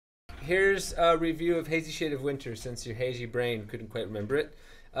here's a review of Hazy Shade of Winter, since your hazy brain couldn't quite remember it.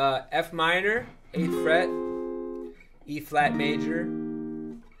 F minor, 8th fret, E flat major,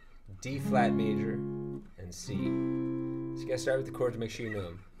 D flat major, and C. So you gotta start with the chords to make sure you know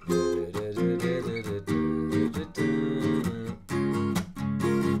them.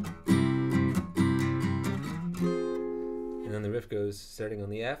 And then the riff goes starting on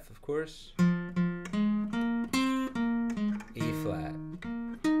the F, of course. E flat,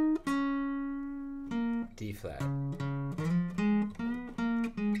 D flat,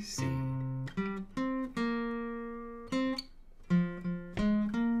 C.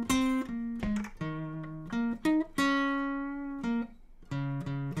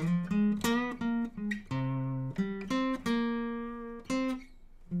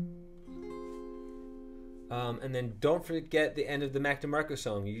 And then don't forget the end of the Mac DeMarco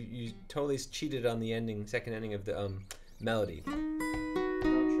song. You totally cheated on the ending, second ending of the melody. Not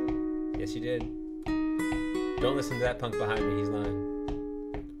true. Yes, you did. Don't listen to that punk behind me, he's lying.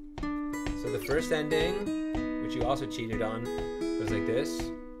 So the first ending, which you also cheated on, goes like this.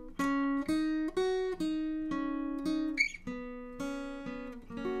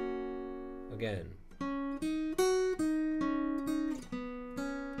 Again.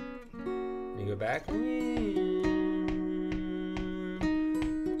 And you go back.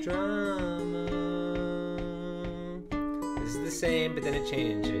 Drama. This is the same, but then it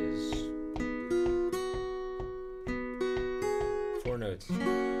changes. 4 notes.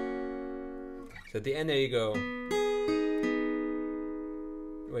 So at the end there you go.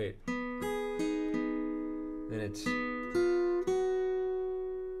 Wait. Then it's